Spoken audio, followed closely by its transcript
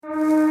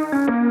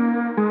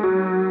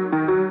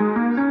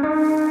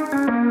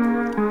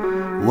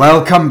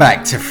Welcome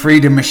back to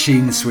Freedom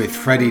Machines with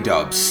Freddie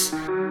Dobbs.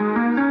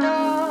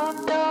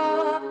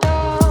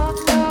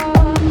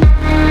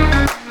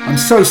 I'm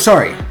so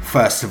sorry,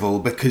 first of all,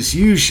 because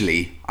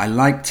usually I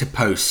like to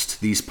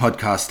post these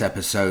podcast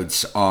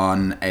episodes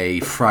on a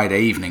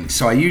Friday evening.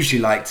 So I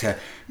usually like to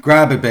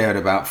grab a beer at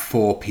about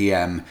 4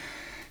 p.m,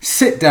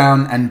 sit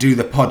down and do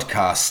the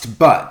podcast.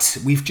 But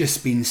we've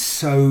just been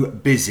so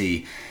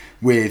busy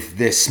with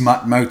this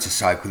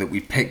motorcycle that we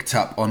picked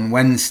up on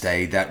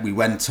Wednesday that we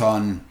went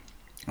on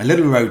a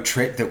little road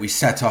trip that we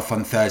set off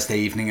on Thursday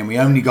evening, and we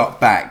only got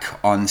back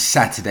on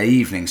Saturday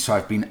evening. So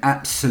I've been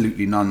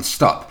absolutely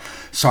non-stop.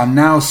 So I'm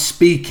now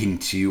speaking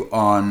to you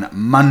on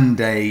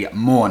Monday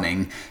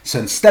morning. So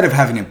instead of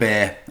having a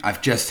beer,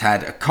 I've just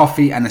had a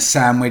coffee and a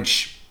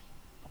sandwich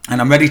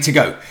and I'm ready to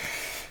go.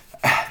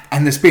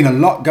 And there's been a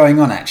lot going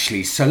on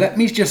actually. So let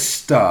me just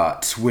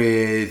start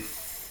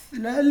with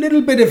a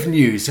little bit of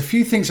news, a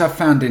few things I've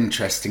found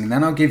interesting, and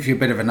then I'll give you a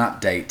bit of an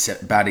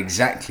update about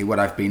exactly what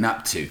I've been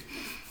up to.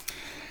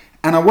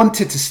 And I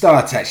wanted to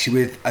start actually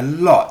with a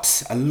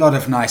lot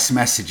of nice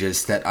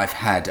messages that I've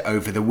had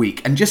over the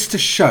week, and just to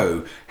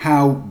show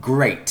how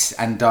great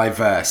and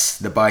diverse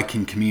the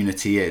biking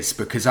community is,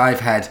 because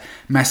I've had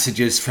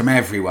messages from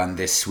everyone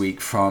this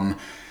week, from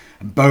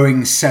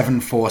Boeing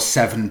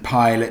 747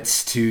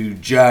 pilots to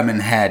German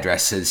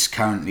hairdressers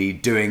currently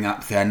doing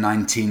up their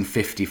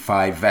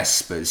 1955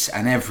 Vespers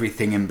and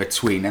everything in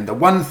between. And the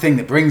one thing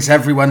that brings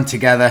everyone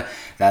together,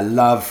 their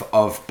love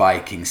of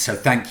biking. So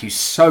thank you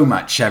so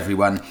much,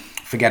 everyone,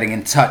 for getting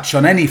in touch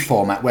on any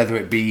format, whether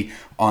it be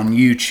on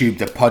YouTube,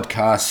 the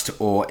podcast,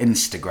 or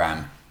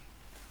Instagram.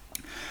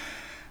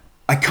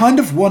 I kind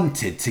of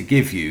wanted to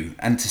give you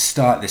and to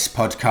start this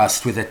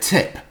podcast with a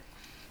tip.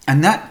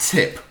 And that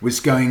tip was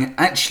going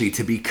actually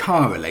to be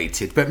car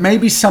related, but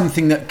maybe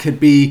something that could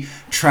be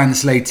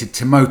translated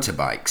to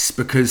motorbikes,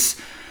 because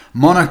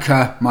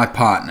Monica, my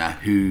partner,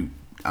 who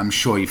I'm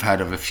sure you've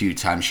heard of a few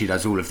times, she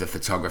does all of the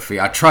photography.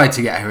 I tried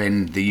to get her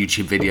in the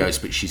YouTube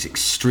videos, but she's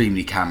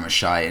extremely camera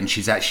shy, and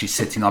she's actually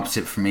sitting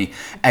opposite from me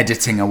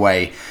editing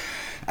away.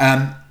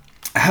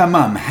 Her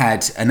mum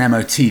had an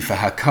MOT for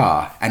her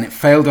car and it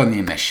failed on the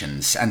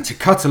emissions. And to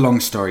cut a long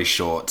story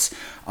short,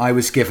 I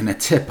was given a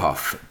tip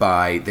off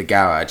by the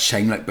garage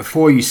saying, look,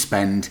 before you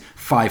spend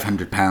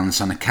 £500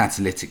 on a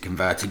catalytic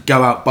converter,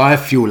 go out, buy a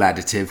fuel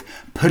additive,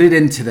 put it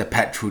into the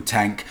petrol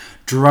tank,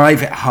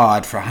 drive it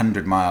hard for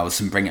 100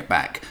 miles and bring it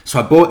back. So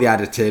I bought the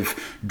additive,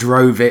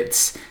 drove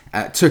it,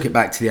 took it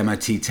back to the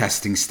MOT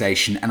testing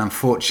station, and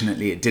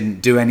unfortunately it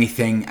didn't do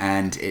anything,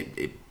 and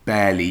it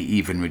barely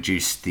even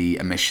reduced the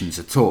emissions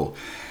at all.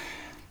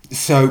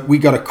 So we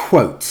got a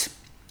quote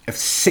of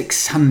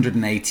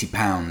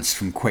 £680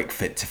 from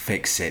QuickFit to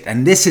fix it,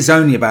 and this is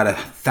only about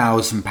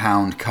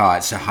 £1,000 car.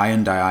 It's a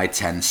Hyundai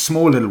i10,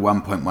 small little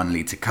 1.1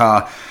 litre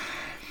car.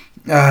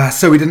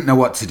 So we didn't know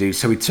what to do,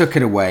 so we took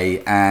it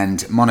away,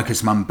 and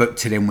Monica's mum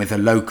booked it in with a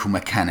local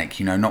mechanic,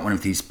 not one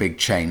of these big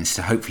chains,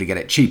 to hopefully get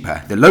it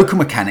cheaper. The local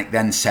mechanic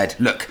then said,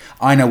 look,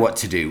 I know what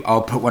to do.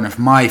 I'll put one of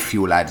my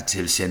fuel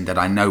additives in that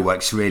I know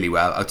works really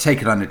well. I'll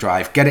take it on a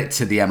drive, get it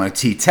to the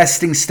MOT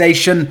testing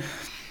station,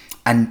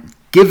 and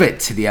give it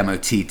to the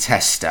MOT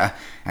tester.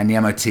 And the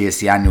MOT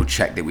is the annual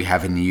check that we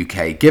have in the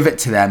UK. Give it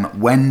to them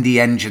when the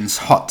engine's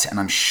hot, and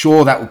I'm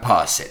sure that will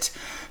pass it.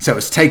 So it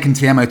was taken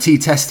to the MOT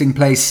testing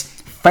place,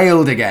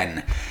 failed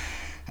again.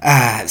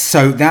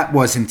 So that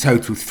was in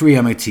total 3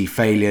 MOT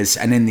failures,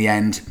 and in the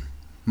end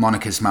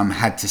Monica's mum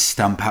had to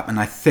stump up, and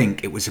I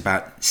think it was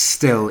about,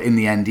 still in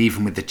the end,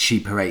 even with the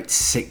cheaper rate,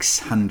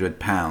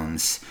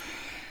 £600.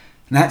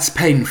 And that's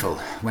painful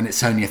when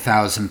it's only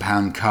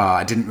 £1,000 car.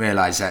 I didn't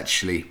realise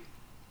actually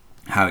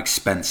how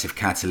expensive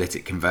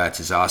catalytic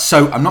converters are.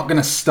 So I'm not going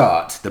to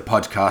start the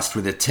podcast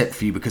with a tip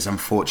for you, because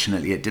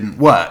unfortunately it didn't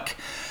work.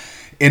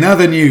 In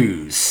other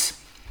news,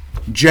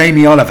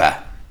 Jamie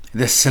Oliver,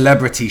 the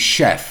celebrity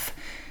chef.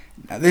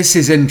 Now, this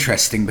is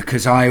interesting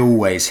because I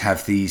always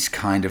have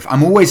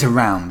I'm always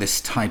around this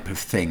type of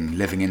thing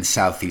living in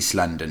southeast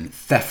London,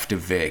 theft of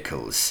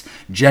vehicles.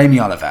 Jamie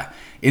Oliver,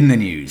 in the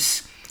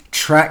news,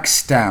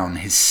 tracks down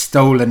his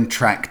stolen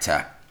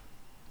tractor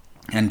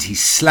and he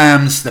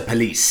slams the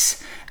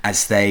police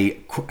as they,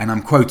 and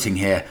I'm quoting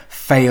here,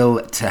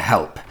 fail to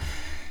help.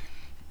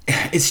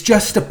 It's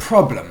just a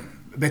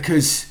problem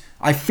because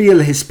I feel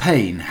his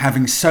pain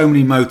having so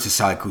many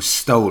motorcycles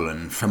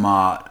stolen from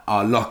our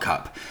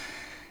lockup.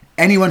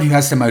 Anyone who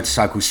has their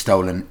motorcycle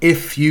stolen,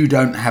 if you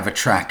don't have a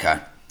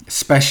tracker,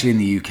 especially in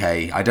the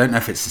UK, I don't know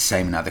if it's the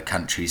same in other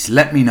countries,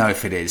 let me know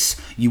if it is,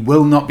 you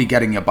will not be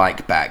getting your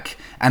bike back.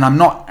 And I'm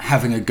not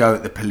having a go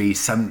at the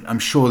police, I'm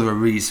sure there are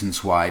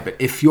reasons why, but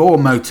if your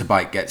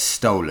motorbike gets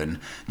stolen,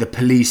 the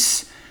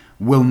police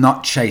will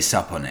not chase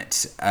up on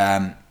it.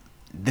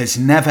 there's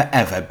never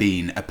ever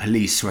been a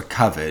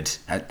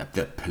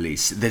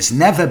there's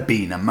never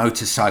been a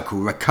motorcycle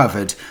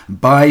recovered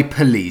by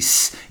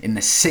police in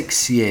the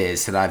 6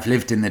 years that I've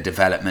lived in the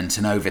development,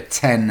 and over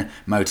 10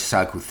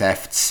 motorcycle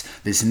thefts.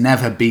 There's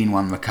never been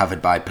one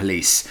recovered by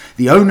police.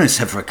 The owners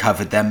have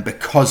recovered them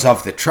because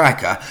of the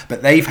tracker,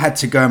 but they've had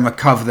to go and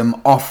recover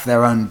them off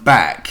their own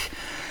back.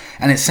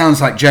 And it sounds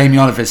like Jamie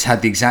Oliver's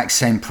had the exact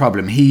same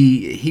problem.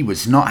 He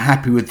was not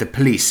happy with the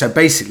police, so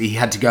basically he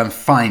had to go and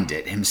find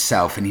it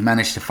himself, and he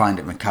managed to find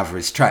it and recover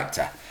his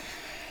tractor.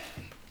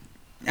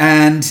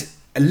 And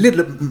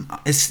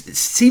it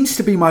seems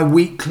to be my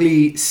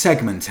weekly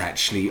segment,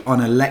 actually,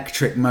 on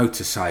electric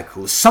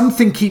motorcycles.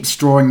 Something keeps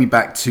drawing me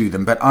back to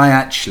them, but I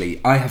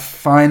have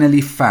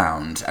finally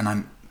found, and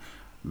I'm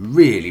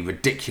really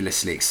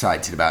ridiculously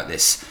excited about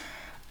this,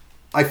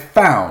 I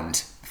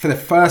found, for the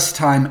first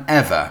time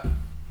ever,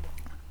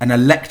 an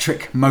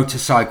electric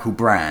motorcycle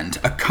brand,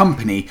 a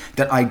company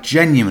that I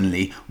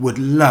genuinely would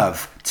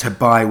love to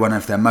buy one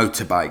of their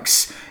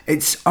motorbikes.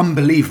 It's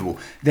unbelievable.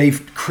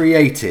 They've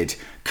created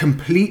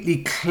completely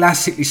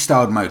classically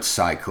styled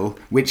motorcycle,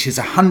 which is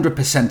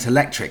 100%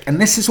 electric.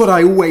 And this is what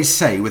I always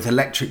say with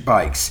electric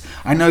bikes.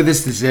 I know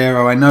there's the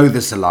Zero, I know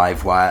there's the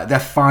Livewire. They're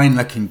fine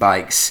looking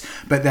bikes,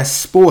 but they're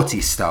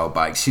sporty style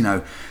bikes. You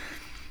know,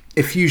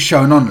 if you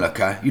show an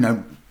onlooker, you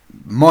know,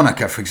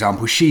 Monica, for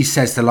example, she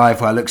says the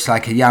Livewire looks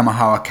like a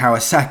Yamaha or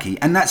Kawasaki,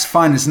 and that's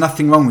fine, there's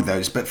nothing wrong with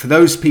those, but for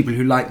those people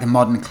who like the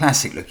modern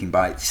classic looking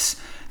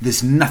bikes,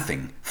 there's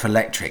nothing for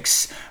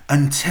electrics.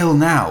 Until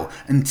now,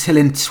 until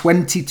in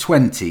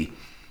 2020,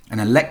 an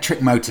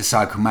electric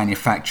motorcycle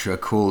manufacturer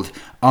called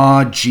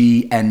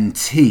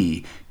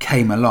RGNT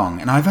came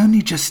along, and I've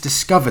only just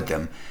discovered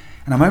them,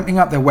 and I'm opening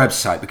up their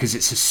website because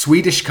it's a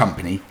Swedish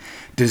company,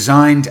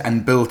 designed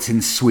and built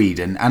in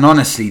Sweden, and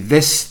honestly,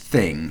 this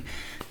thing,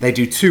 they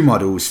do two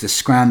models, the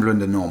Scrambler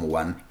and the normal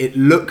one. It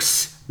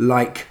looks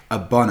like a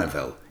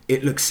Bonneville.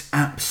 It looks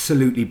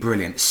absolutely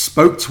brilliant.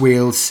 Spoked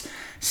wheels,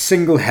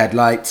 single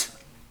headlight,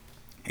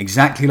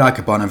 exactly like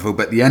a Bonneville,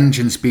 but the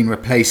engine's been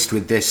replaced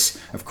with this,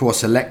 of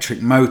course,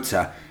 electric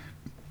motor.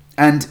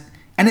 And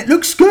it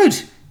looks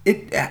good.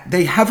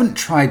 They haven't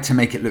tried to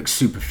make it look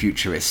super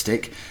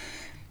futuristic.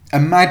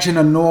 Imagine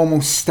a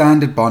normal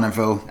standard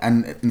Bonneville,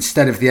 and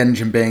instead of the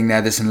engine being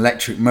there's an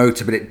electric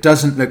motor, but it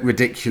doesn't look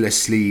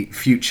ridiculously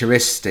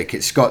futuristic.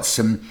 It's got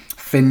some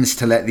fins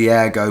to let the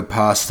air go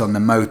past on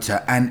the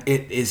motor, and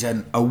it is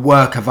a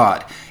work of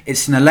art.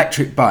 It's an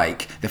electric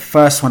bike, the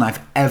first one I've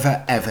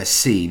ever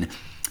seen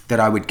that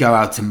I would go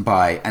out and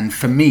buy, and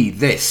for me,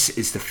 this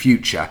is the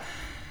future.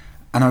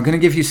 And I'm going to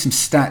give you some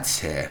stats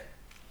here,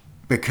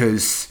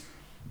 because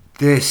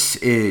this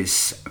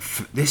is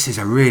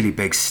a really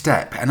big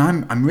step, and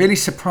I'm really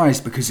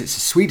surprised because it's a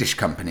Swedish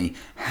company,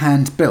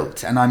 hand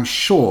built, and I'm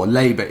sure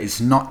labour is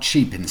not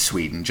cheap in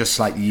Sweden, just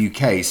like the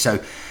UK.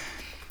 So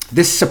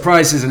this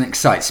surprises and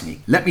excites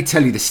me. Let me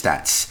tell you the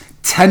stats: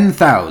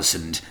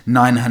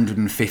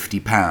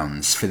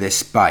 £10,950 for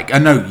this bike.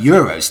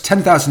 Euros.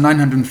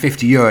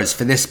 €10,950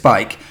 for this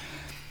bike.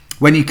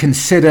 When you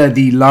consider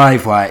the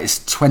Livewire is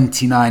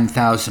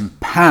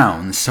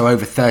 £29,000, so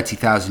over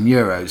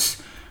 €30,000.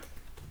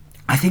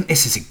 I think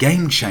this is a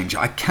game changer.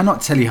 I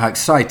cannot tell you how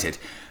excited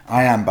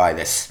I am by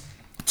this.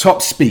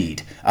 Top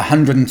speed,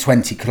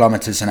 120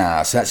 kilometers an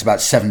hour, so that's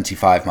about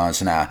 75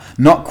 miles an hour.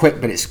 Not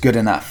quick, but it's good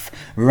enough.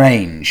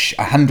 Range,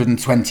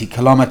 120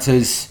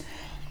 kilometers,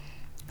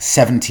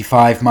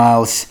 75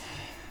 miles.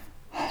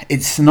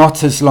 It's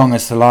not as long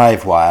as the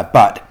Livewire,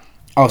 but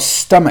I'll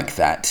stomach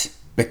that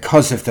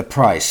because of the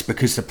price,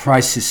 because the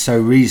price is so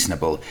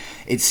reasonable.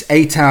 It's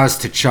 8 hours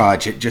to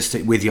charge it just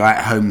with your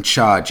at-home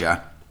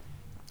charger.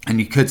 And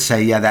you could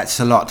say, yeah, that's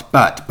a lot,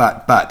 but,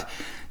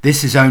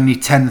 this is only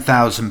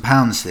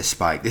 £10,000, this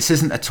bike. This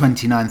isn't a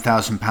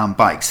 £29,000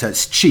 bike, so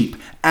it's cheap,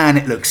 and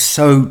it looks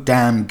so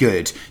damn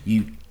good.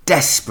 You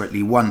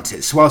desperately want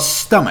it, so I'll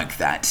stomach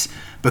that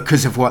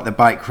because of what the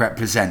bike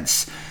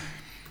represents.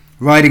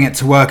 Riding it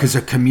to work as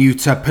a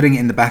commuter, putting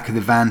it in the back of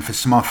the van for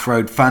some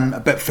off-road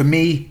fun, but for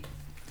me,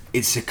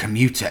 it's a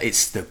commuter.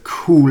 It's the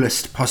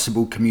coolest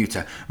possible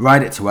commuter.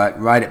 Ride it to work,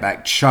 ride it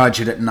back,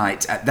 charge it at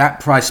night at that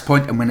price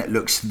point, and when it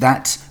looks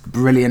that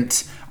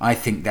brilliant, I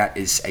think that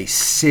is a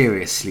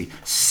seriously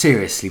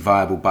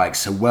viable bike.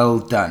 So well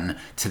done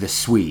to the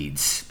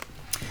Swedes.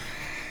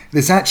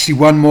 There's actually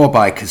one more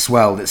bike as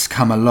well that's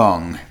come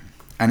along,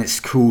 and it's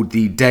called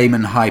the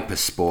Damon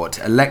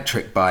Hypersport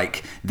electric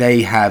bike.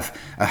 They have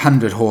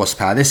 100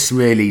 horsepower. This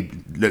really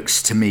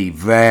looks to me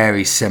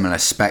very similar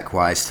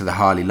spec-wise to the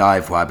Harley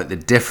Livewire, but the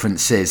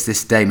difference is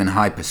this Damon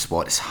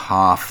Hypersport is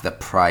half the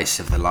price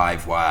of the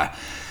Livewire.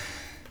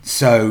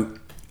 So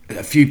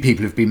a few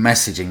people have been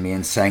messaging me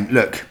and saying,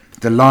 look,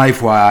 the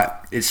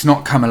Livewire, it's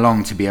not come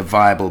along to be a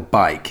viable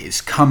bike.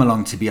 It's come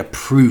along to be a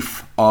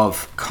proof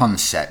of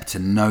concept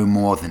and no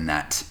more than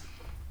that.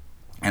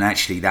 And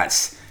actually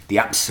that's the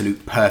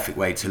absolute perfect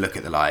way to look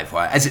at the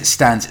Livewire. As it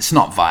stands, it's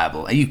not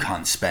viable. You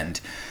can't spend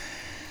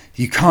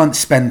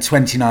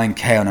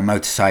 29k on a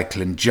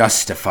motorcycle and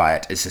justify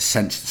it as a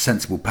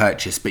sensible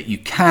purchase, but you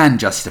can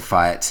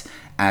justify it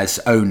as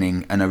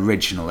owning an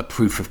original, a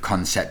proof of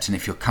concept. And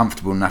if you're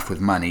comfortable enough with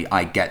money,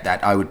 I get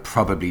that. I would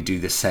probably do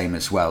the same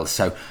as well.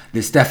 So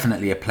there's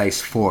definitely a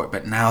place for it.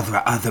 But now there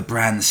are other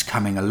brands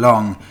coming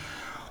along.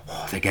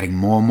 Oh, they're getting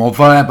more and more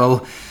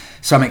viable.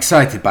 So I'm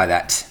excited by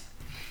that.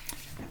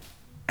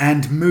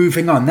 And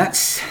moving on,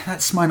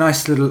 that's my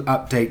nice little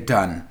update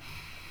done.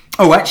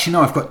 Oh, actually,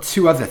 no, I've got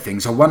two other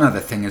things, or one other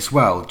thing as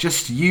well.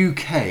 Just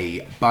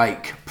UK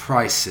bike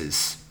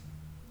prices.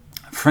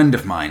 A friend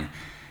of mine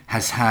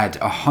has had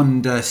a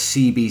Honda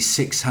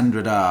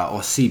CB600R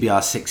or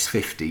CBR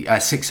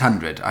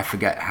 600. I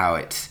forget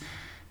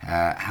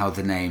how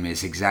the name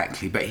is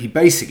exactly, but he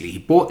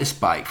bought this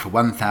bike for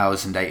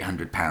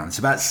 £1,800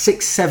 about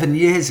 6-7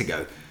 years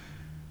ago.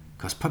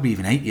 Gosh, probably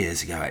even 8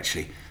 years ago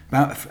actually.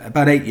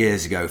 About 8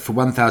 years ago for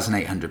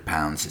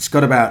 £1,800. It's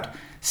got about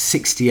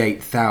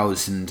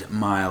 68,000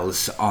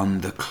 miles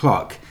on the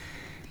clock.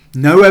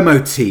 No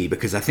MOT,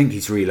 because I think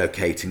he's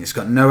relocating. It's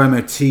got no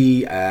MOT.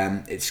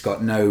 It's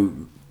got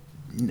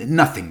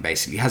nothing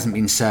basically. It hasn't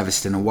been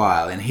serviced in a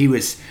while, and he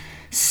was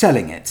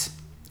selling it,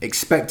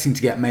 expecting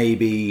to get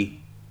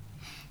maybe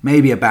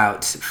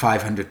about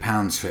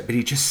 £500 for it, but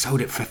he just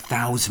sold it for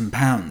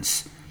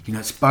 £1,000. You know,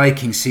 it's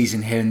biking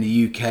season here in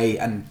the UK,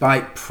 and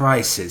bike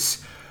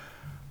prices.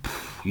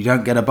 You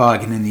don't get a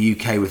bargain in the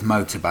UK with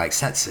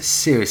motorbikes. That's a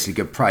seriously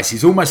good price.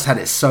 He's almost had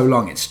it so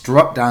long it's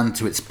dropped down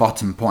to its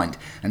bottom point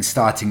and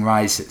started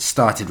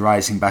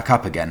rising back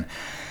up again.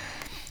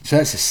 So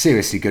that's a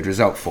seriously good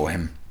result for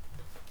him.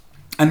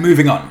 And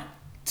moving on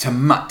to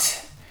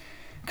Mutt,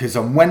 because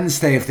on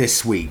Wednesday of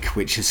this week,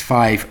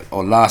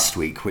 last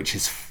week, which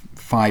is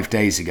 5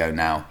 days ago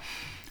now,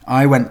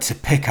 I went to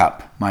pick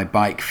up my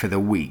bike for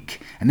the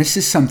week. And this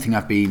is something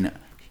I've been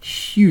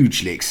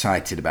hugely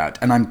excited about,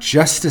 and I'm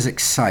just as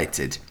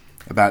excited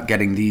about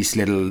getting these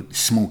little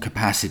small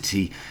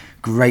capacity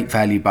great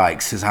value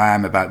bikes as I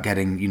am about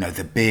getting, you know,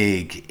 the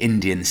big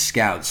Indian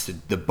Scouts,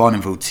 the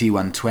Bonneville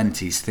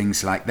T120s,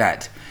 things like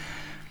that.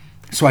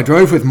 So I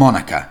drove with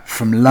Monica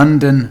from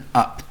London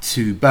up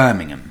to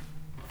Birmingham.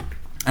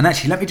 And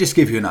actually, let me just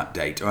give you an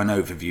update or an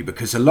overview,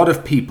 because a lot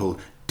of people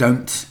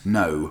don't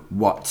know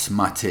what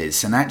Mutt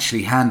is. And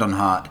actually, hand on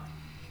heart,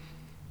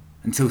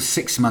 until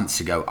 6 months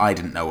ago, I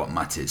didn't know what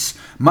Mutt is.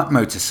 Mutt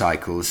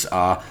Motorcycles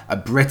are a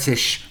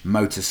British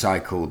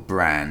motorcycle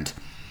brand,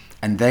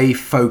 and they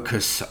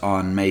focus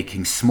on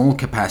making small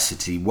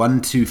capacity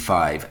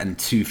 125 and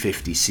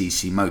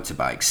 250cc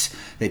motorbikes.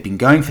 They've been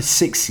going for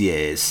 6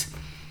 years,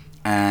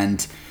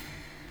 and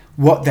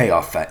what they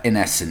offer, in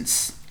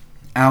essence,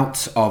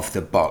 out of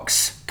the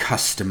box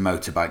custom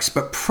motorbikes,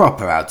 but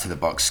proper out of the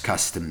box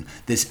custom.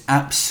 There's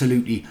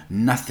absolutely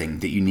nothing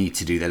that you need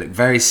to do. They look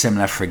very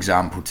similar, for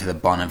example, to the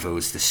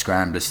Bonnevilles, the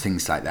Scramblers,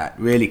 things like that.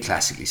 Really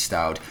classically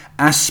styled,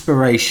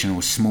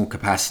 aspirational small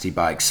capacity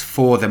bikes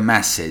for the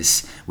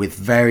masses with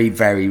very,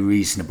 very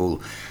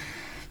reasonable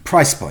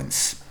price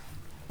points.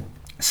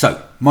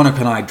 So Monica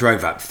and I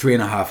drove up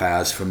 3.5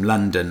 hours from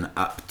London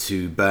up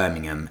to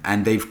Birmingham,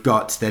 and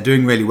they're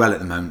doing really well at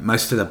the moment.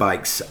 Most of the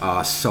bikes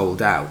are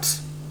sold out.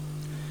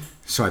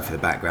 Sorry for the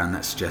background,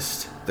 that's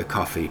just the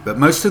coffee. But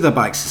most of the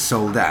bikes are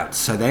sold out,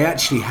 so they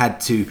actually had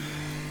to,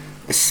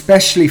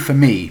 especially for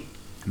me,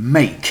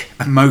 make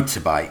a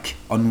motorbike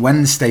on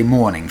Wednesday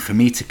morning for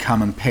me to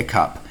come and pick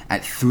up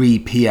at 3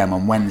 p.m.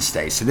 on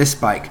Wednesday. So this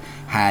bike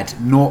had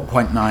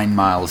 0.9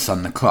 miles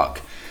on the clock.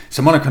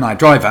 So Monica and I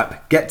drive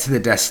up, get to the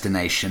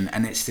destination,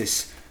 and it's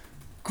this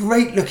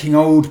great looking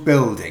old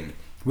building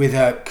with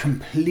a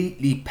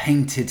completely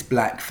painted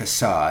black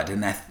facade,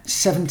 and they're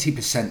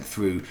 70%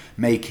 through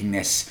making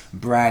this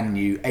brand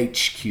new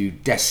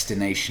HQ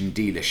destination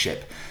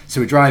dealership.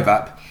 So we drive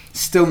up,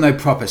 still no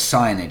proper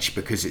signage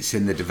because it's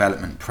in the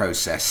development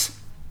process.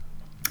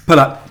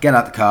 Pull up, get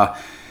out the car,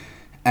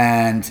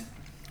 and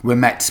we're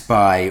met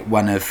by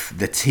one of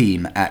the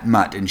team at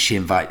Mutt, and she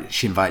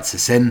invites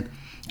us in.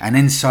 And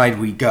inside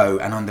we go,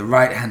 and on the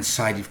right hand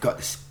side you've got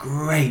this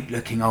great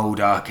looking old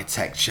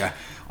architecture.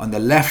 On the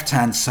left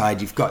hand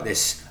side you've got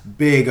this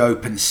big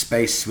open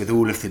space with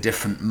all of the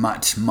different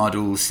Mutt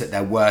models that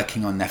they're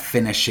working on, they're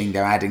finishing,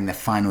 they're adding their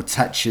final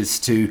touches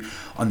to.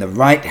 On the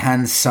right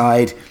hand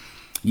side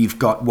you've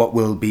got what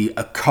will be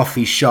a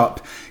coffee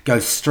shop, go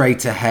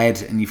straight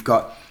ahead, and you've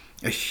got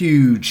a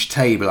huge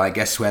table, I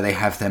guess, where they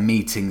have their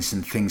meetings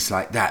and things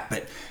like that.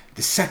 But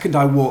the second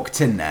I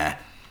walked in there,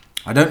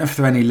 I don't know if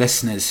there are any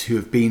listeners who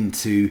have been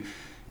to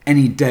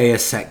any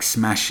Deus Ex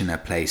Machina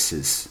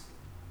places,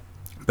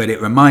 but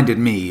it reminded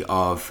me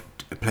of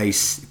a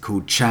place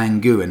called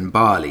Canggu in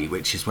Bali,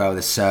 which is where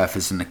the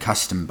surfers and the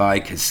custom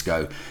bikers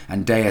go.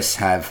 And Deus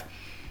have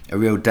a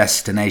real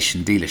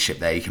destination dealership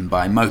there. You can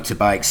buy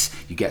motorbikes,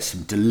 you get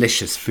some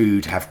delicious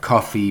food, have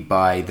coffee,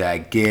 buy their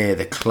gear,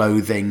 their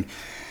clothing.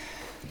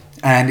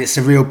 And it's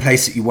a real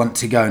place that you want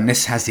to go, and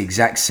this has the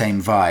exact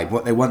same vibe.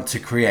 What they want to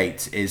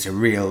create is a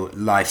real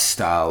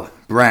lifestyle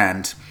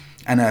brand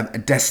and a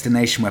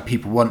destination where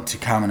people want to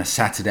come on a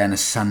Saturday and a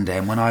Sunday.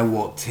 And when I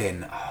walked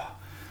in,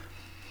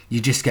 you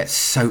just get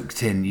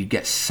soaked in, you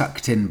get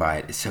sucked in by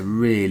it. It's a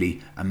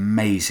really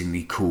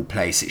amazingly cool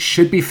place. It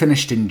should be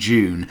finished in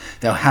June.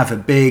 They'll have a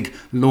big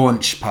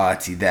launch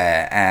party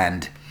there,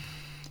 and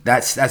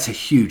that's a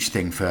huge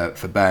thing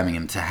for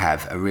Birmingham to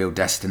have a real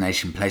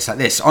destination place like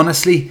this.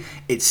 Honestly,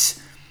 it's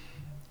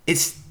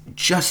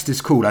just as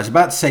cool. I was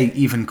about to say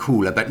even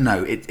cooler, but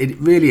no, it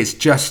really is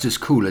just as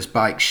cool as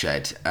Bike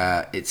Shed.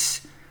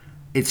 It's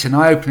an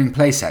eye-opening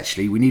place,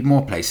 actually. We need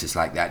more places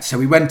like that. So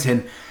we went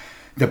in.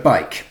 The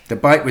bike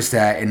was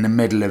there in the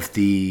middle of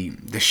the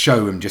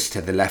showroom, just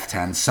to the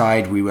left-hand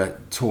side. We were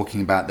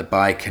talking about the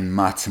bike and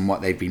Mutt and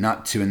what they've been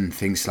up to and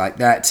things like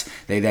that.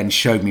 They then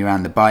showed me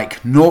around the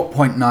bike.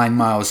 0.9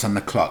 miles on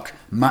the clock.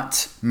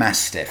 Mutt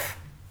Mastiff.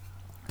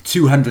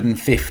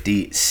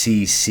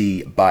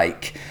 250cc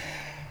bike.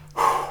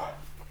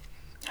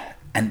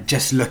 And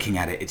just looking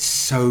at it, it's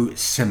so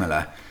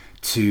similar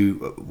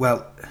to,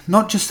 well,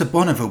 not just the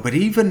Bonneville, but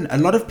even a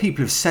lot of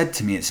people have said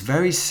to me it's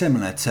very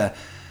similar to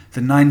the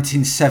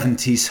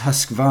 1970s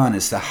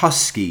Husqvarnas, the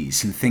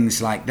Huskies and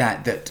things like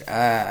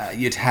that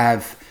you'd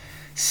have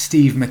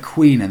Steve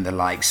McQueen and the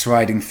likes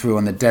riding through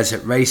on the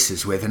desert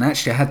races with. And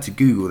actually I had to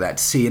Google that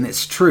to see, and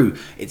it's true.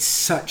 It's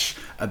such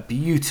a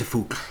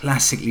beautiful,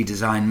 classically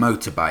designed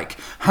motorbike.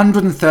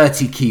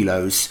 130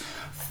 kilos,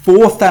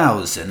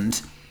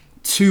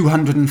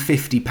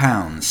 4,250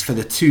 pounds for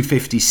the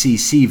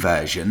 250cc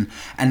version,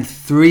 and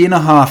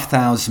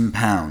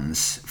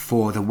 £3,500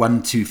 for the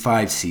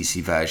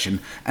 125cc version.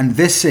 And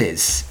this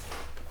is,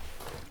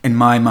 in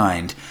my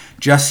mind,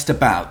 just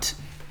about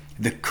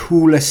the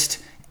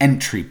coolest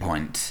entry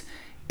point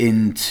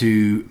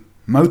into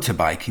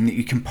motorbiking that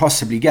you can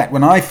possibly get.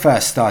 When I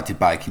first started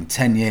biking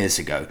 10 years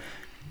ago,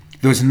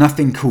 there was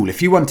nothing cool.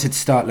 If you wanted to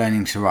start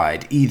learning to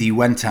ride, either you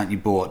went out and you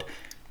bought,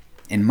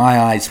 in my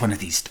eyes, one of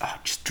these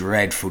just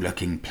dreadful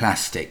looking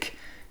plastic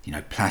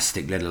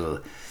little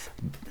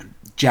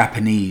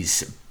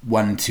Japanese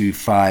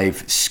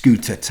 125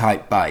 scooter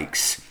type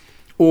bikes,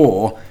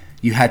 or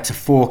you had to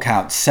fork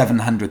out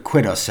 700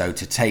 quid or so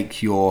to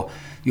take your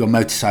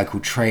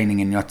motorcycle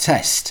training and your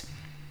test.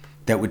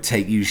 That would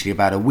take usually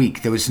about a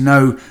week. There was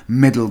no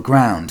middle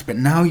ground. But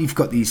now you've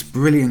got these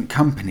brilliant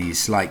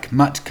companies like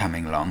Mutt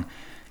coming along.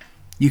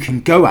 You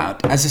can go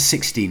out as a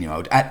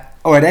 16-year-old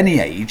or at any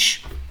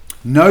age,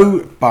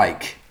 no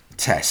bike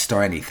test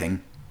or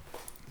anything,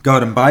 go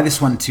out and buy this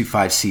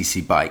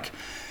 125cc bike.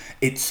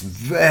 It's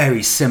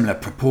very similar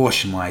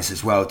proportion-wise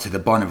as well to the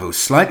Bonneville.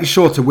 Slightly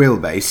shorter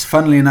wheelbase,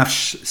 funnily enough,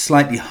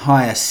 slightly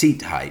higher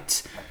seat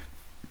height.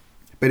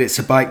 But it's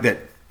a bike that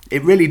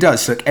it really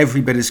does look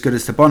every bit as good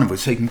as the Bonneville.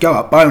 So you can go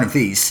out, buy one of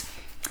these,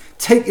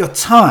 take your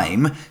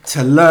time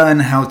to learn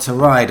how to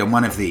ride on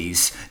one of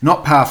these.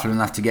 Not powerful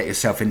enough to get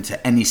yourself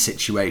into any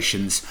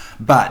situations,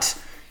 but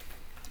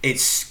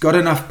it's got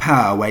enough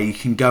power where you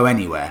can go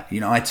anywhere.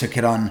 You know, I took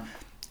it on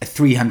a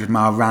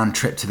 300-mile round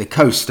trip to the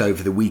coast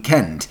over the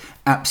weekend.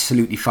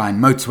 Absolutely fine.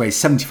 Motorway,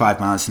 75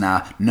 miles an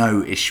hour,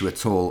 no issue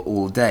at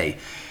all day.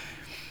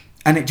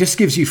 And it just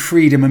gives you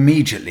freedom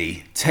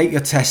immediately. Take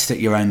your test at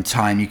your own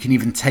time. You can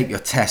even take your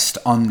test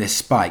on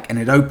this bike, and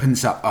it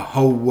opens up a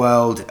whole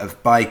world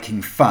of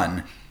biking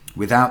fun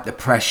without the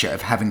pressure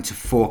of having to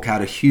fork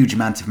out a huge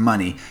amount of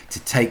money to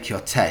take your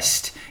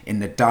test in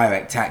the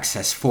direct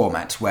access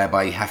format,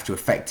 whereby you have to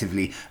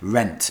effectively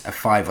rent a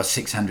 500 or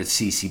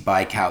 600cc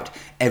bike out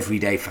every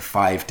day for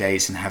 5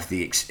 days and have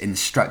the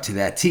instructor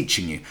there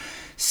teaching you.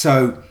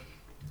 So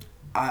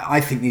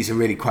I think these are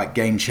really quite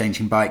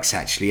game-changing bikes,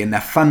 actually, and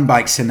they're fun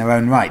bikes in their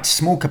own right.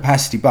 Small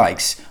capacity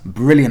bikes,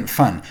 brilliant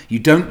fun. You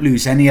don't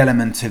lose any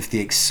element of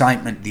the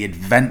excitement, the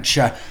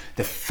adventure,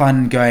 the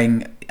fun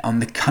going on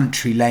the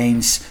country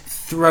lanes,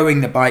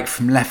 throwing the bike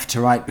from left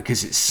to right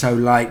because it's so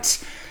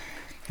light.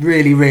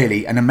 Really,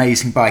 really an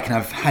amazing bike. And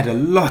I've had a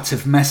lot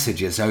of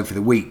messages over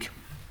the week.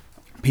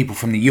 People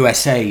from the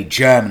USA,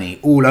 Germany,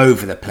 all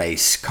over the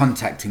place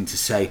contacting to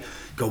say,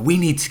 God, we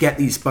need to get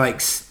these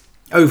bikes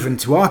over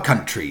into our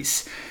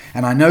countries.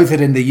 And I know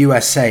that in the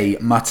USA,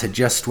 Mutt are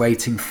just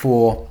waiting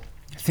for,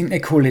 I think they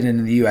call it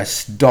in the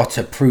US, DOT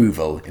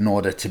approval in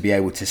order to be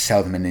able to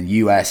sell them in the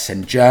US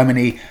and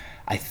Germany.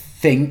 I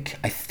think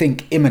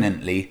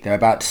imminently they're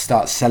about to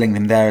start selling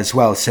them there as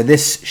well. So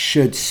this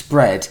should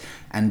spread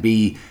and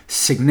be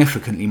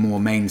significantly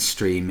more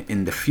mainstream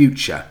in the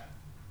future.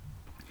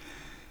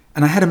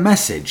 And I had a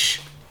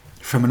message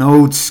from an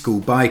old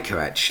school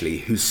biker, actually,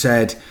 who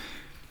said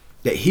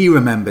that he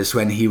remembers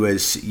when he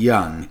was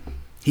young,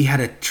 he had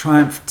a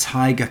Triumph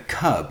Tiger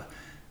Cub.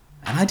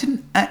 And I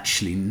didn't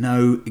actually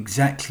know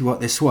exactly what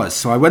this was.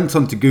 So I went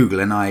on to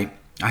Google and I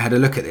had a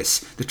look at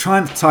this. The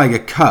Triumph Tiger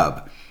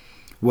Cub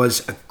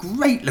was a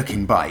great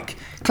looking bike,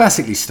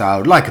 classically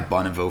styled, like a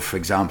Bonneville, for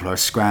example, or a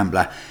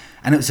Scrambler.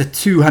 And it was a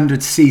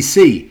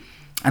 200cc.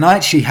 And I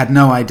actually had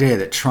no idea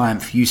that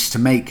Triumph used to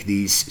make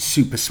these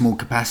super small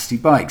capacity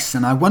bikes.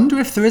 And I wonder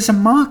if there is a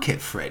market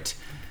for it.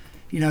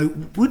 You know,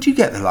 would you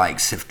get the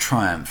likes of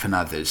Triumph and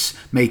others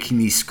making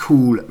these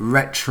cool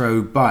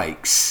retro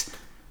bikes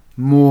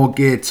more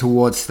geared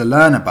towards the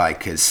learner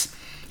bikers?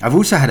 I've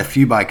also had a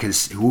few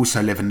bikers who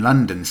also live in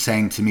London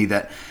saying to me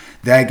that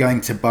they're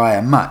going to buy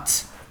a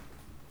Mutt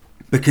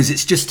because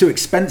it's just too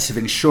expensive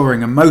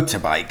insuring a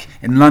motorbike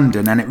in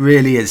London, and it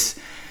really is.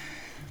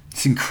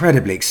 It's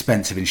incredibly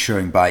expensive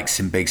insuring bikes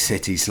in big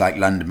cities like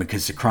London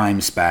because the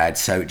crime's bad,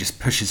 so it just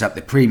pushes up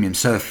the premium.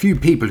 So a few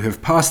people who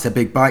have passed their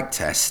big bike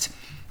test,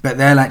 but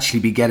they'll actually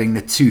be getting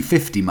the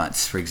 250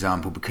 Mutts, for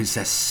example, because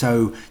they're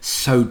so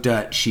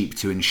dirt cheap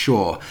to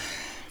insure.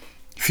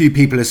 A few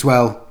people as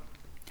well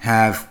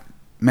have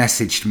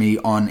messaged me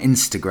on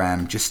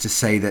Instagram just to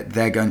say that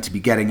they're going to be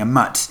getting a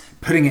Mutt,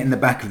 putting it in the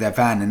back of their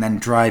van and then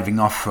driving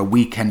off for a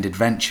weekend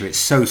adventure. It's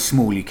so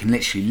small you can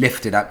literally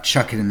lift it up,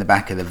 chuck it in the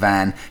back of the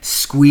van,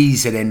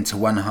 squeeze it into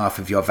one half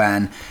of your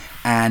van,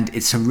 and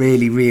it's a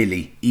really,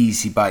 really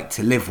easy bike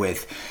to live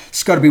with.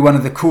 It's got to be one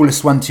of the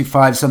coolest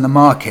 125s on the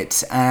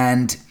market,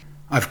 and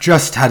I've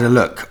just had a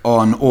look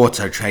on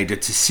Auto Trader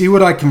to see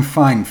what I can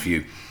find for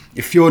you.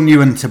 If you're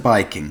new into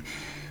biking,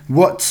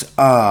 what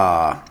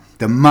are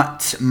the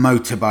Mutt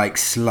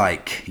motorbikes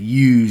like?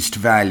 Used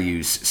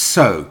values.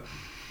 So,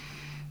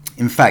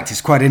 in fact,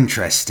 it's quite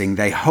interesting.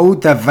 They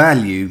hold their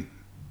value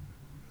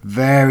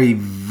very,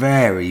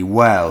 very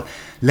well.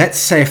 Let's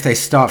say if they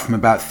start from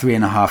about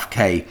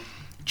 3.5k.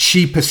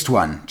 Cheapest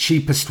one,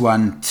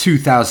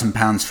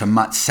 £2,000 for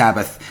Mutt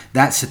Sabbath.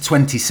 That's a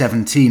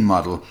 2017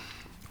 model,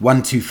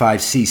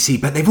 125cc.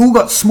 But they've all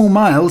got small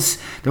miles.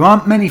 There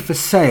aren't many for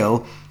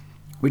sale,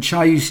 which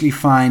I usually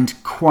find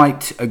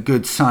quite a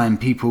good sign.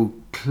 People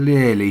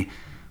clearly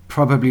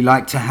probably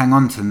like to hang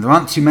on to them. There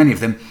aren't too many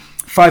of them.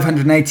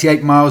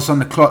 588 miles on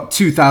the clock,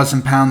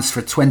 £2,000 for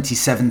a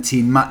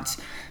 2017 Mutt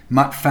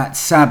Fat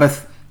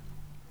Sabbath.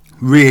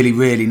 Really,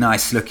 really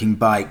nice looking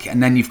bike.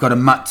 And then you've got a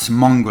Mutt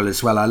Mongrel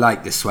as well. I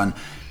like this one.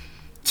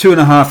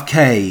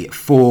 2.5k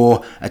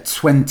for a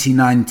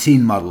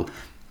 2019 model.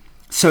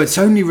 So it's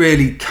only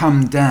really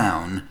come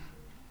down.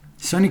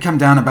 It's only come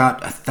down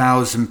about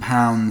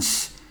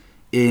 £1,000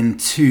 in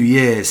 2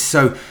 years.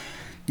 So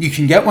you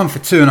can get one for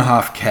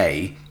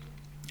 2.5k.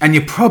 And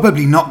you're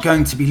probably not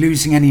going to be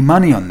losing any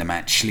money on them,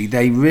 actually.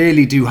 They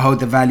really do hold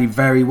the value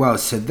very well.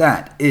 So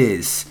that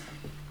is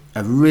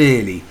a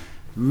really,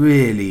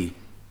 really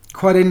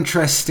quite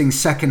interesting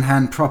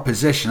second-hand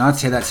proposition. I'd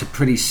say that's a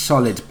pretty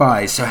solid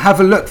buy. So have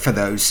a look for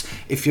those.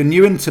 If you're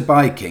new into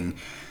biking,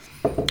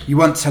 you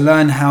want to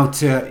learn how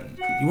to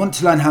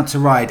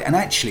ride, and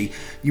actually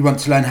you want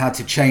to learn how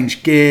to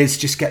change gears,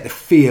 just get the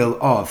feel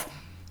of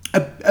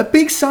a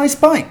big size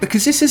bike,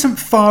 because this isn't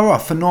far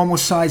off a normal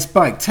size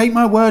bike. Take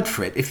my word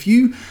for it. If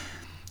you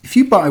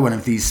buy one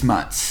of these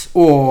Mutts,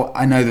 or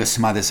I know there's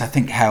some others, I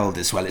think Herald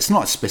as well, it's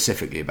not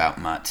specifically about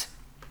Mutt.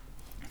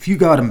 If you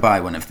go out and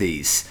buy one of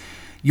these,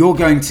 you're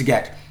going to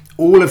get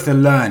all of the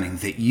learning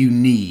that you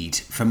need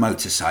for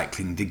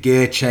motorcycling. The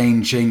gear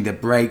changing, the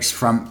brakes,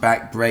 front,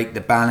 back brake,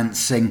 the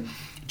balancing,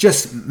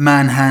 just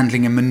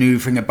manhandling and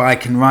manoeuvring a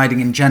bike and riding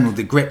in general,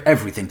 the grip,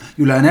 everything.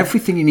 You learn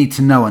everything you need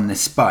to know on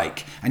this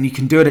bike, and you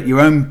can do it at your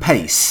own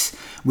pace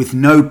with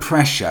no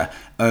pressure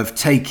of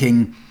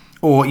taking,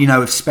 or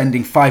of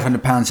spending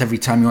 £500 every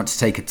time you want to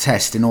take a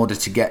test in order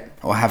to get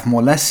or have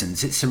more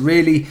lessons. It's a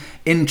really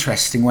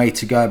interesting way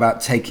to go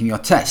about taking your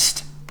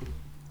test.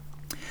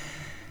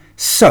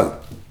 So,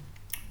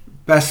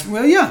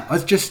 I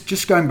was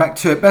just going back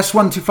to it. Best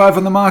 125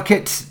 on the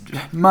market,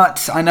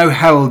 Mutt. I know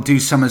Herald do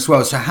some as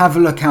well, so have a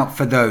look out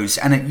for those.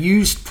 And at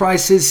used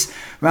prices,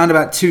 around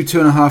about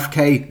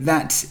 2.5k,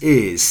 that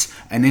is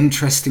an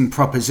interesting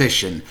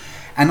proposition.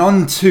 And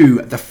on to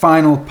the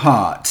final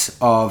part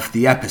of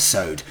the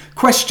episode.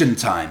 Question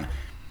time.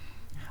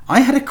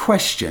 I had a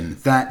question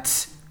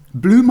that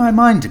blew my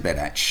mind a bit,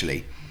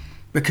 actually,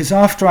 because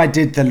after I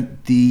did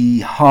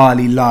the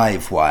Harley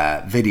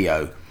Livewire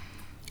video,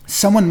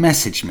 someone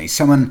messaged me,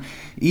 someone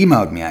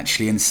emailed me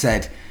actually and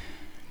said,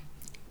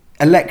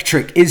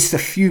 electric is the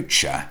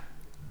future,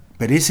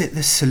 but is it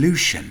the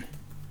solution?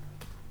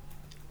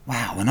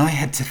 Wow, and I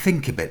had to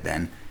think a bit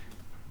then.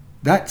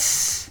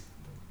 That's,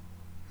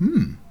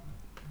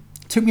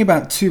 took me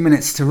about 2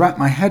 minutes to wrap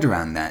my head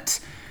around that.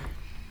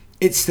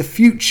 It's the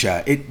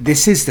future,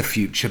 this is the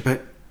future,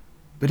 but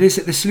is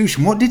it the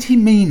solution? What did he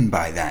mean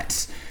by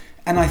that?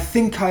 And I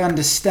think I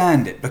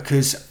understand it,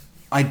 because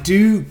I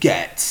do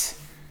get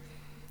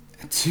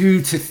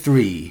 2 to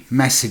 3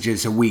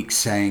 messages a week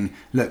saying,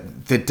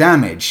 look, the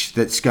damage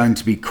that's going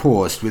to be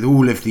caused with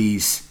all of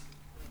these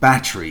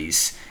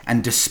batteries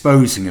and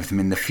disposing of them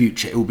in the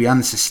future, it will be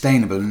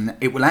unsustainable, and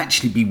it will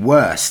actually be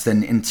worse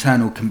than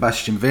internal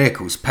combustion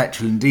vehicles,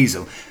 petrol and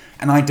diesel.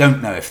 And I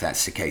don't know if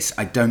that's the case.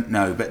 I don't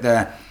know. But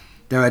there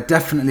are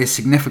definitely a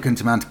significant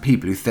amount of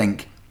people who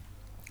think,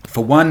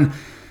 for one,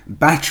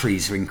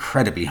 batteries are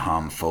incredibly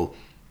harmful.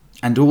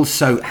 And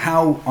also,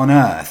 how on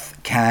earth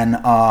can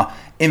our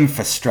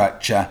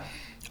infrastructure,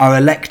 our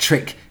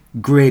electric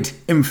grid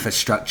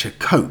infrastructure,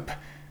 cope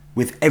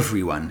with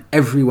everyone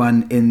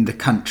in the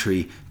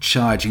country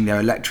charging their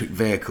electric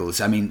vehicles?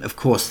 I mean, of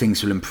course,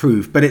 things will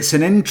improve, but it's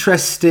an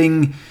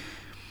interesting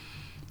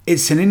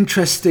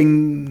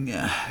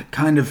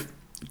kind of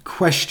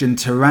question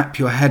to wrap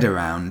your head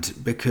around,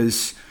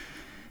 because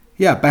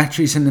yeah,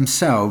 batteries in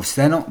themselves,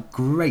 they're not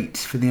great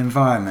for the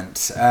environment.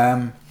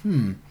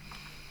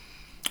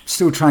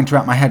 Still trying to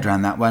wrap my head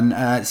around that one.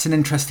 It's an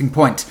interesting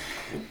point.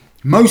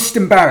 Most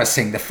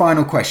embarrassing, the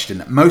final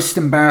question. Most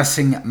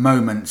embarrassing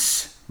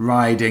moments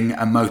riding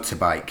a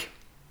motorbike.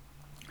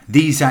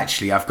 These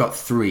actually, I've got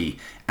 3,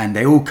 and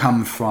they all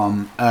come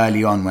from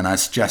early on when I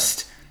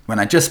just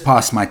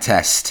passed my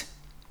test.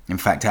 In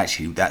fact,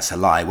 actually, that's a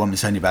lie. One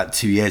was only about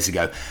 2 years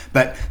ago.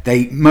 But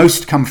they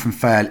most come from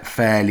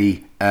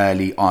fairly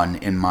early on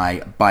in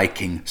my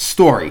biking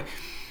story.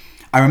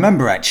 I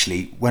remember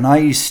actually when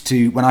I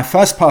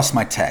first passed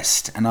my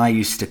test, and I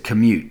used to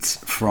commute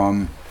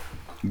from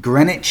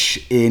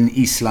Greenwich in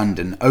East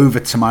London over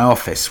to my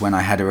office when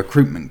I had a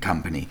recruitment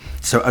company,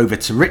 so over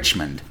to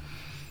Richmond.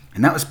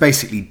 And that was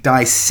basically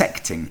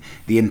dissecting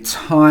the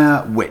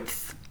entire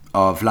width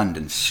of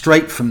London,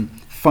 straight from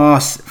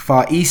far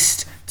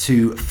east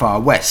to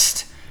far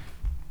west.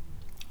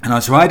 And I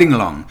was riding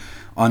along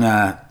on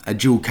a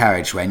dual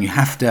carriageway, and you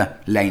have to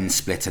lane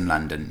split in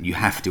London. You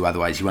have to,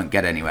 otherwise you won't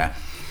get anywhere.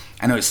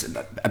 And it was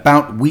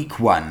about week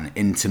 1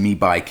 into me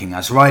biking. I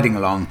was riding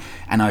along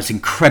and I was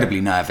incredibly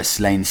nervous,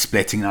 lane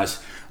splitting. And I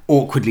was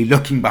awkwardly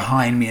looking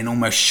behind me and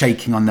almost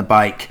shaking on the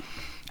bike.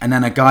 And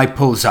then a guy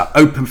pulls up,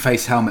 open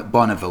face helmet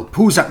Bonneville,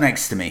 pulls up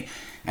next to me,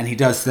 and he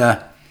does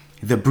the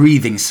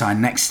breathing sign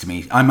next to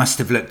me. I must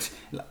have looked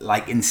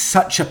like in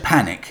such a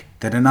panic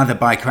that another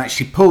biker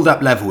actually pulled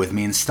up level with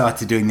me and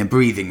started doing the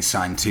breathing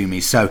sign to me.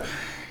 So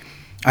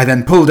I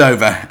then pulled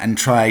over and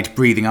tried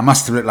breathing. I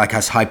must have looked like I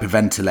was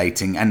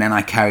hyperventilating, and then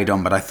I carried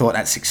on. But I thought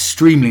that's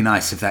extremely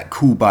nice of that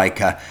cool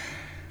biker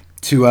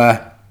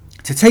to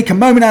take a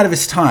moment out of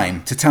his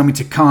time to tell me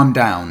to calm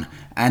down.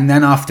 And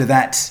then after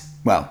that,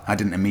 well, I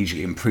didn't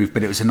immediately improve,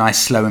 but it was a nice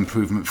slow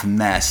improvement from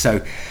there.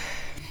 So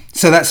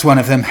that's one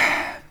of them.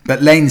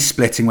 But lane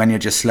splitting when you're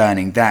just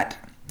learning, that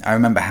I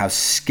remember how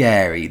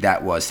scary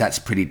that was. That's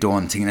pretty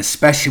daunting, and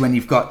especially when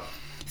you've got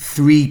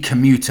 3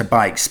 commuter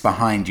bikes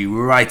behind you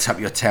right up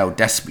your tail,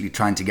 desperately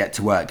trying to get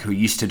to work, who are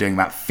used to doing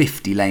about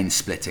 50 lane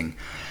splitting.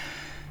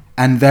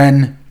 And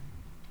then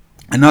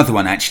another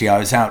one, actually, I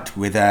was out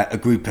with a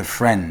group of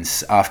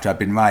friends after I'd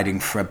been riding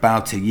for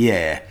about a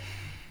year,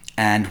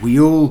 and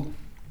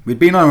we'd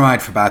been on a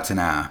ride for about an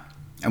hour,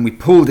 and we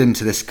pulled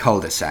into this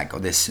cul-de-sac, or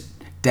this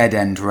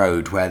dead-end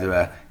road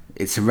where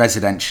it's a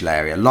residential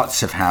area,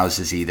 lots of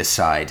houses either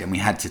side, and we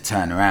had to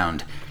turn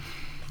around.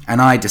 And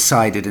I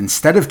decided,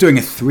 instead of doing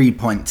a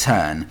 3-point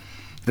turn,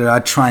 that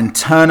I'd try and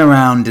turn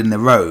around in the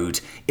road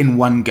in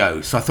one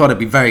go. So I thought it'd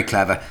be very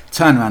clever,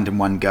 turn around in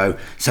one go.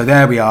 So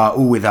there we are,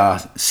 all with our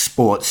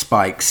sports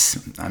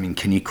bikes. I mean,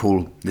 can you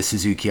call the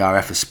Suzuki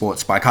RF a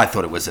sports bike? I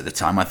thought it was at the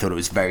time. I thought it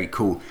was very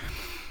cool.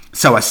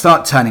 So I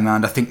start turning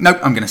around. I think, nope,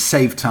 I'm going to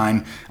save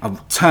time.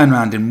 I'll turn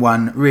around in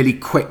one really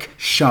quick,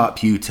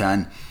 sharp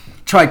U-turn.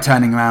 Tried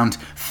turning around,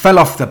 fell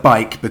off the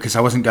bike because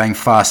I wasn't going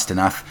fast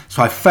enough.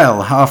 So I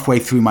fell halfway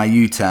through my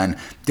U-turn,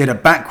 did a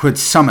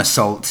backwards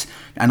somersault,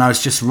 and I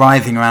was just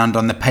writhing around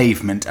on the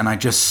pavement, and I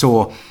just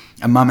saw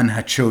a mum and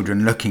her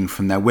children looking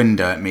from their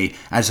window at me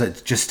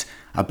as just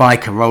a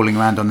biker rolling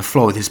around on the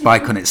floor with his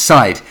bike on its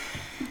side.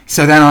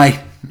 So then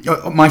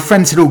my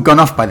friends had all gone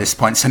off by this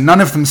point, so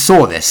none of them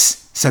saw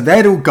this. So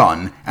they'd all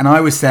gone, and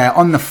I was there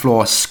on the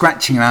floor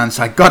scratching around.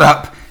 So I got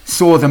up,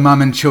 saw the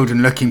mum and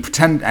children looking,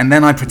 and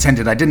then I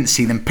pretended I didn't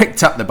see them,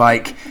 picked up the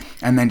bike,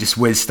 and then just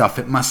whizzed off.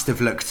 It must have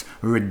looked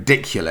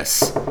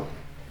ridiculous.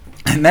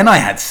 And then I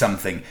had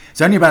something.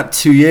 It's only about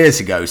 2 years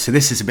ago, so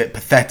this is a bit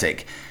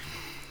pathetic.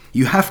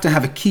 You have to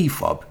have a key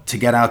fob to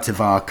get out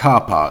of our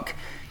car park.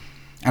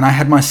 And I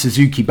had my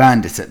Suzuki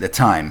Bandit at the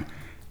time,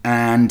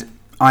 and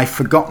I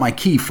forgot my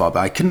key fob.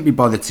 I couldn't be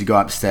bothered to go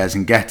upstairs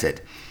and get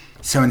it.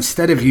 So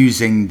instead of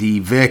using the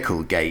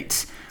vehicle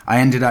gate, I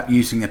ended up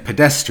using the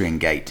pedestrian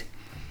gate.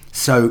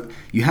 So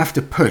you have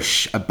to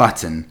push a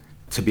button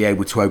to be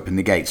able to open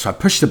the gate. So I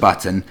push the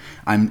button,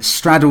 I'm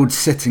straddled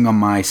sitting on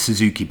my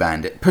Suzuki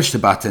Bandit, push the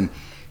button,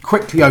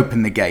 quickly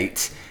open the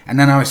gate, and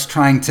then I was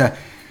trying to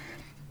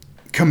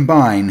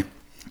combine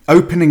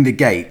opening the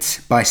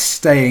gate by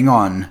staying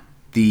on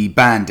the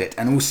Bandit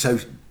and also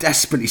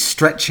desperately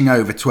stretching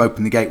over to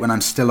open the gate when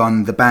I'm still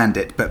on the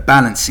Bandit, but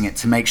balancing it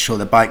to make sure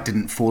the bike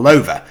didn't fall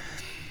over.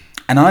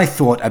 And I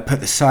thought I'd put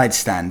the side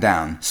stand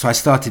down, so I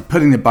started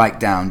putting the bike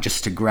down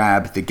just to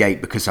grab the gate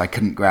because I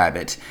couldn't grab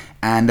it.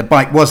 And the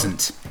bike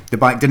wasn't. The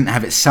bike didn't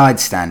have its side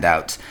stand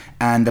out.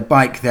 And the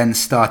bike then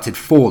started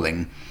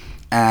falling,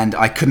 and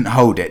I couldn't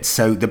hold it.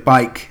 So the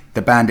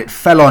Bandit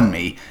fell on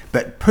me,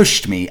 but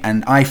pushed me,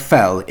 and I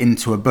fell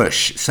into a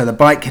bush. So the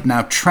bike had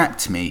now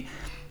trapped me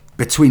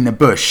between the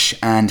bush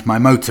and my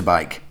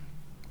motorbike.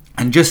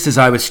 And just as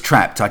I was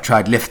trapped, I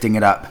tried lifting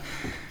it up,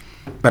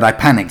 but I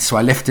panicked, so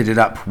I lifted it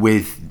up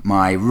with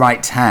my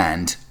right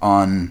hand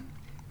on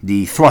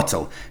the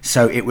throttle.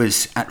 So it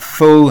was at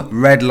full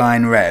red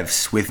line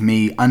revs with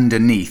me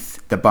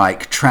underneath the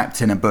bike,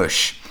 trapped in a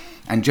bush.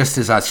 And just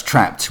as I was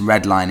trapped,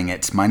 redlining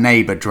it, my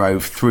neighbour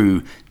drove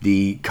through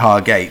the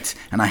car gate,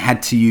 and I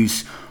had to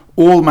use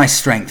all my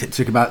strength. It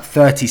took about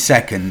 30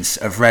 seconds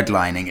of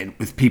redlining it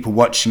with people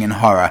watching in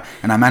horror,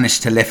 and I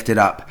managed to lift it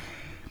up.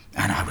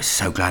 And I was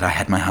so glad I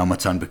had my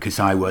helmet on because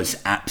I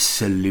was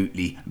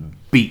absolutely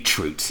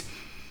beetroot.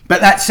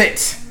 But that's it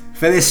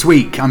for this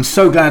week. I'm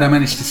so glad I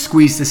managed to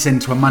squeeze this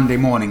into a Monday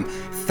morning.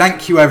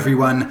 Thank you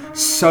everyone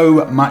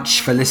so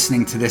much for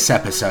listening to this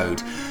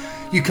episode.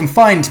 You can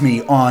find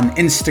me on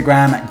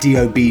Instagram at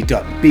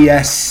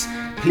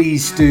dob.bs.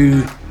 Please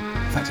do.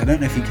 In fact, I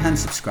don't know if you can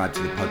subscribe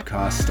to the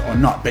podcast or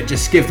not, but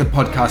just give the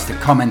podcast a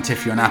comment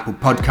if you're on Apple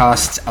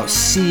Podcasts. I'll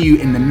see you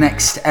in the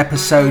next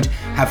episode.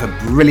 Have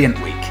a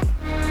brilliant week.